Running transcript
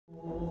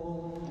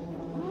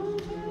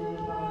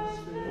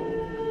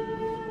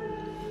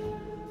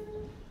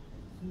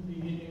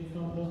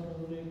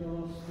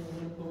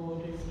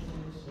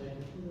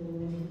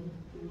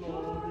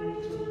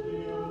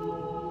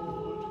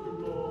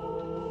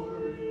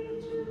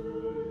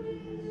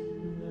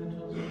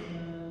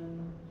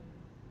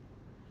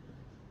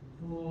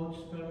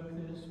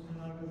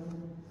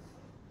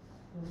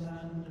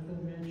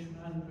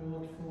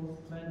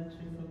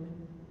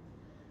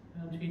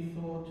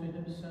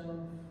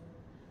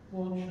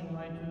What shall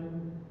I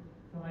do?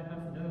 For I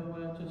have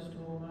nowhere to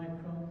store my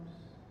crops.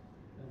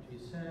 And he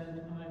said,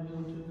 I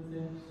will do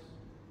this.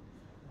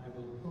 I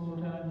will pull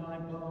down my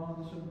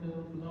barns and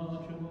build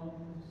larger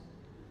ones.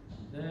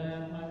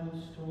 There I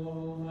will store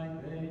all my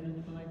grain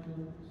and my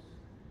goods.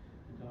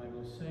 And I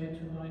will say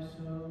to my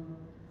soul,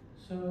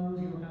 so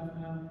you have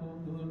ample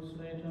goods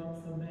laid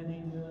up for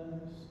many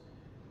years.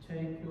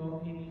 Take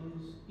your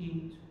ease,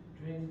 eat,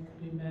 drink,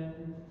 be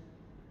merry.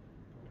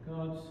 But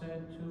God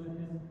said to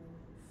him,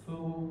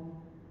 fool,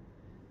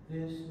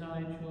 this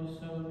night your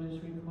soul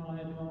is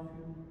required of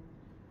you,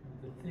 and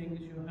the things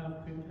you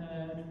have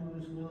prepared,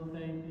 whose will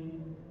they be?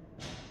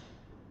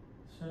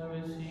 So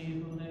is he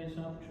who lays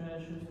up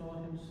treasures for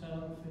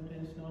himself and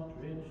is not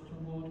rich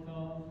toward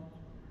God.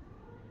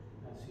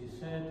 As he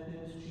said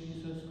this,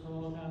 Jesus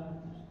called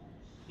out,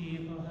 he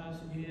who has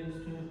ears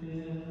to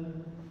hear,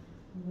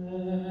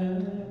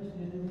 let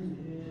him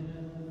hear.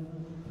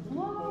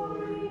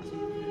 Glory to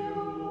you,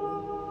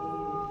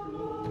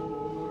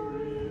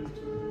 glory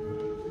to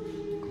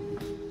you.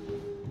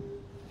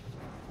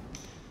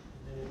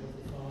 In the name of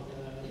the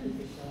Father, and of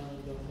the Son,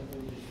 and of the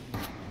Holy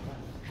Spirit.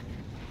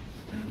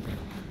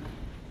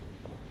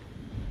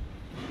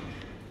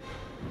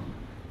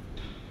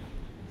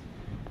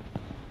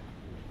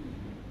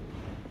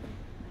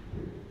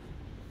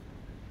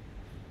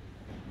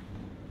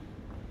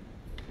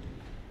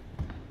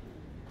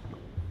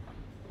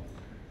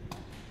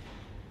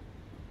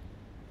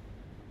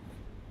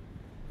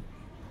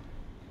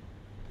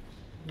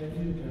 When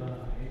you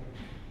die,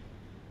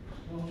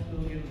 what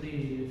will you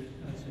leave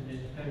as an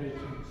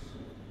inheritance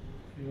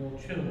to your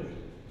children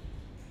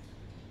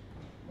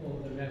or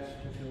the rest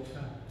of your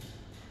family?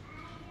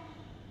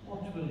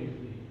 What will you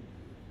leave?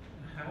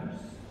 A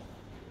house?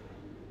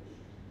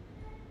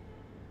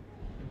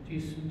 A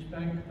decent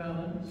bank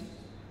balance?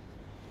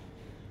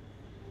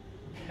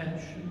 A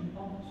pension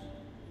pot?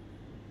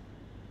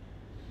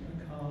 A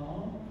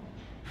car?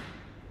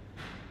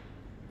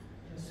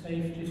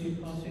 Safety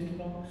deposit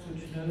box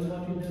which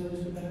nobody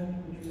knows about,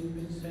 which you've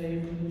been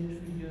saving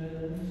it for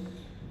years.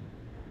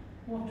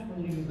 What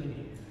will you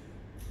leave?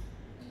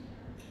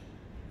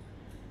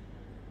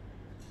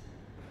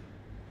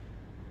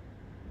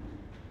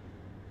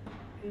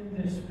 In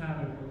this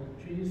parable,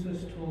 Jesus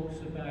talks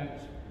about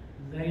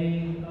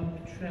laying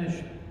up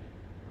treasure,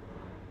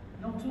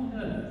 not on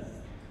earth,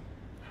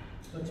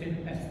 but in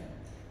heaven.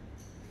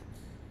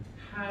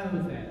 How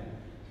then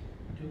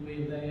do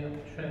we lay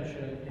up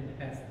treasure in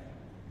heaven?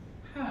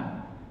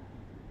 How?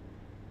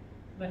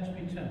 Let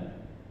me tell you.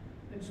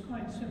 It's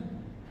quite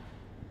simple.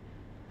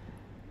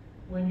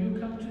 When you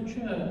come to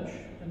church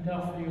and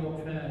offer your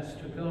prayers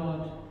to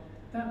God,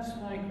 that's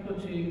like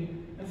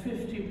putting a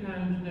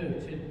 £50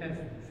 note in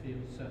heaven for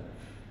yourself.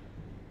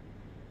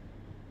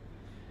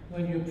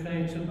 When you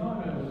pray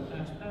tomorrow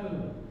at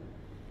home,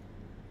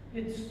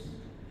 it's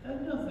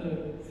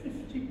another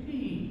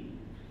 50p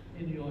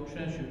in your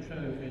treasure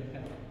trove in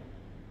heaven.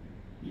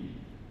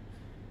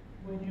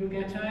 When you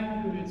get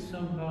angry with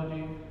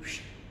somebody,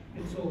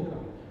 it's all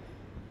gone.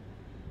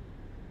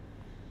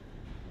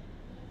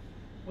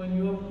 When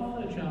you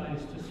apologize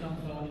to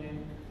somebody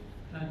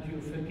and you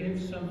forgive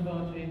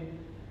somebody,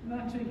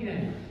 that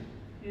again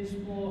is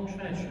more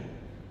treasure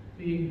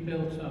being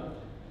built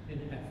up in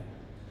heaven.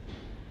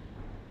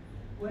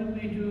 When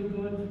we do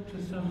good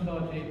to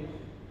somebody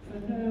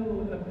for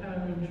no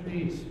apparent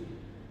reason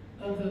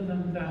other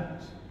than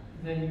that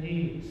they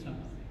need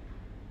something,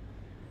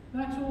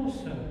 that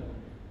also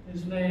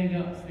is laying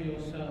up for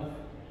yourself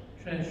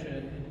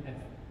treasure in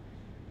heaven.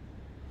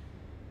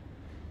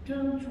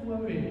 Don't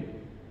worry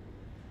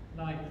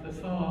like the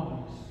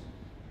farmers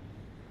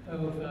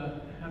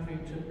over having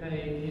to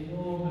pay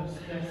enormous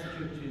death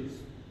duties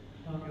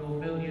on your £1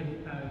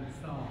 million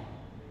farm.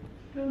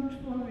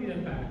 Don't worry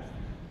about that.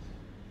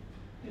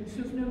 It's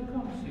of no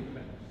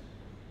consequence.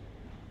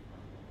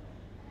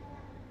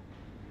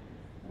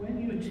 When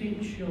you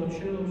teach your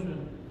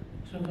children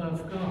to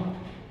love God,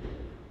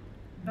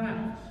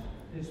 that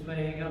is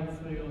laying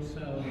up for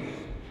yourselves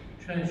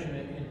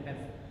treasure in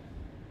heaven.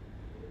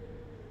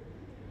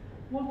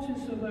 What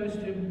is the most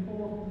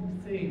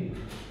important thing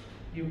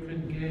you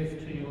can give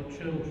to your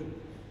children?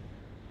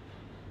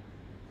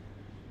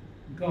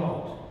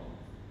 God.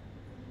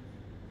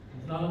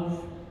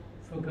 Love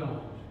for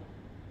God.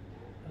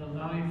 A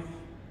life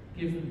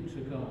given to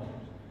God.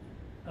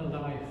 A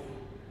life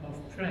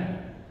of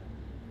prayer.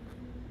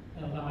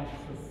 A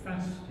life of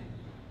fasting.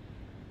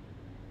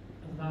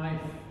 A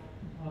life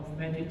of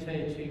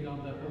meditating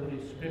on the Holy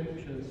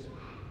Scriptures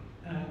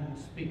and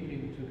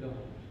speaking to God.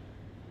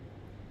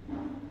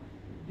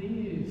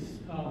 These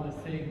are the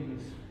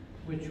things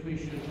which we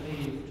should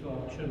leave to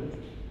our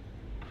children.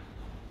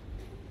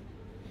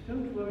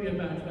 Don't worry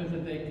about whether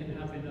they can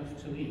have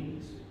enough to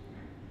eat.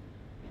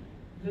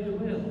 They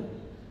will.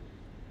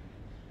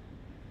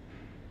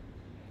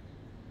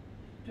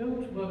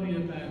 Don't worry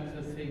about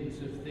the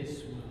things of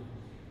this world.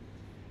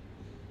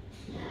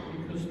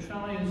 Because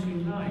try as you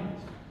might,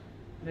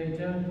 they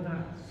don't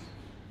last.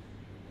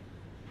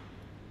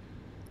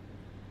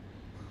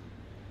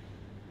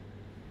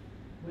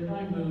 When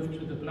I moved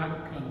to the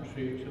Black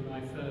Country, to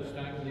my first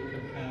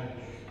Anglican parish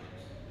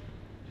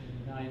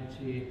in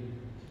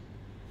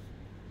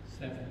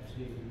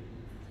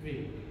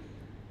 1973,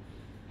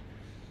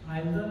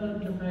 I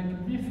learned a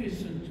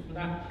magnificent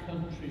Black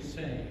Country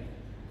saying.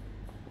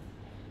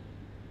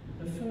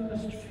 The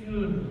first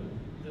funeral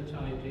that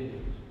I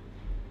did,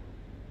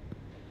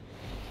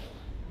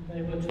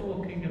 they were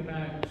talking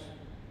about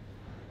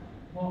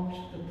what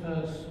the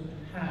person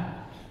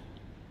had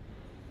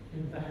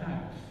in the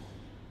house.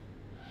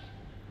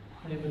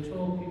 They were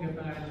talking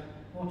about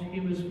what he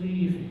was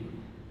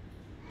leaving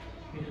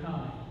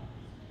behind.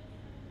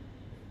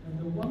 And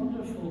the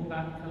wonderful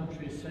Black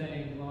Country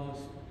saying was,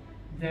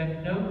 there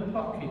are no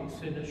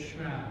pockets in a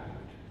shroud.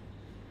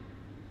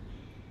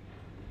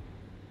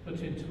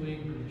 Put into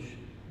English,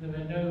 there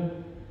are no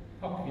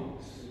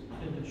pockets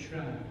in a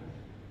shroud.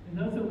 In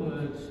other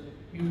words,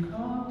 you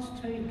can't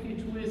take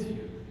it with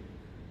you.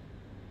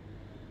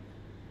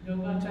 No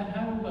matter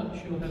how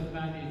much you have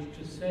managed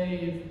to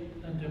save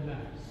and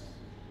amass,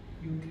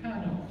 you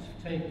cannot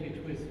take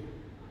it with you.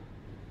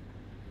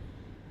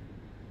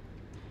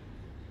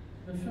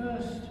 The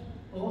first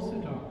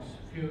Orthodox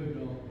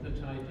funeral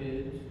that I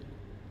did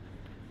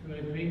for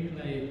a Greek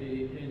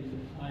lady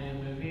in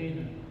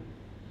Marina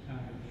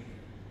parish,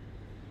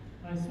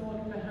 I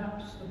thought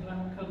perhaps the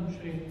Black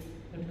Country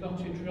had got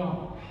it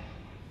wrong,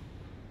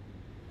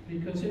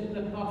 because in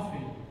the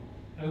coffin,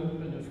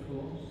 open of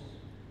course,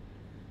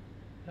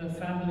 her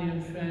family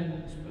and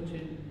friends put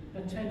in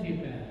a teddy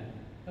bear,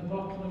 a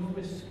bottle of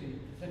whiskey,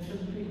 a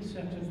complete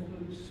set of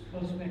boots,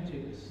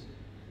 cosmetics,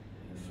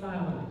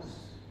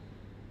 flowers,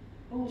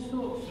 all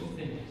sorts of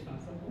things. I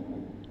thought,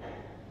 oh,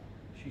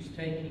 she's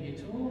taking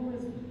it all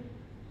with her.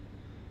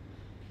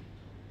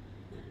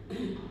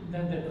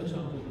 Then they put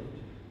on the lid.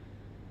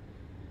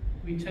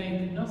 We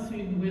take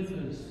nothing with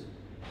us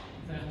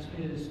that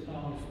is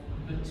of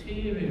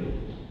material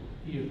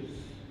use.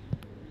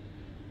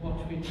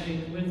 What we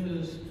take with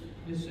us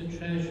is a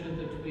treasure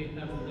that we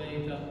have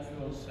laid up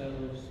for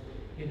ourselves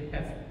in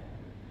heaven.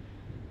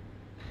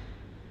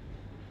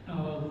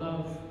 Our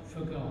love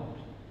for God,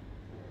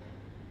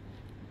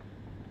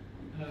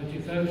 our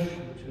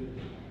devotion to Him,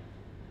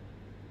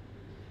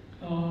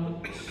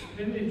 our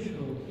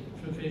spiritual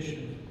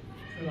provision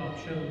for our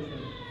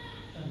children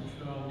and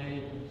for our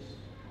neighbours.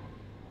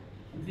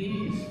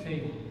 These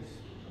things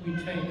we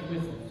take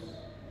with us,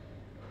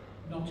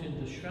 not in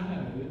the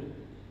shroud,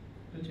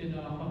 but in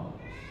our hearts.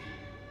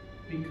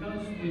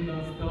 Because we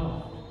love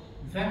God,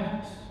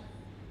 that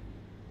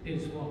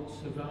is what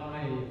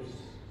survives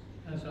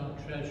as our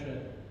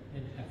treasure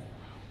in heaven.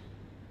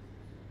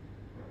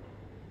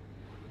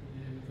 In the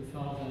name of the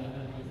Father,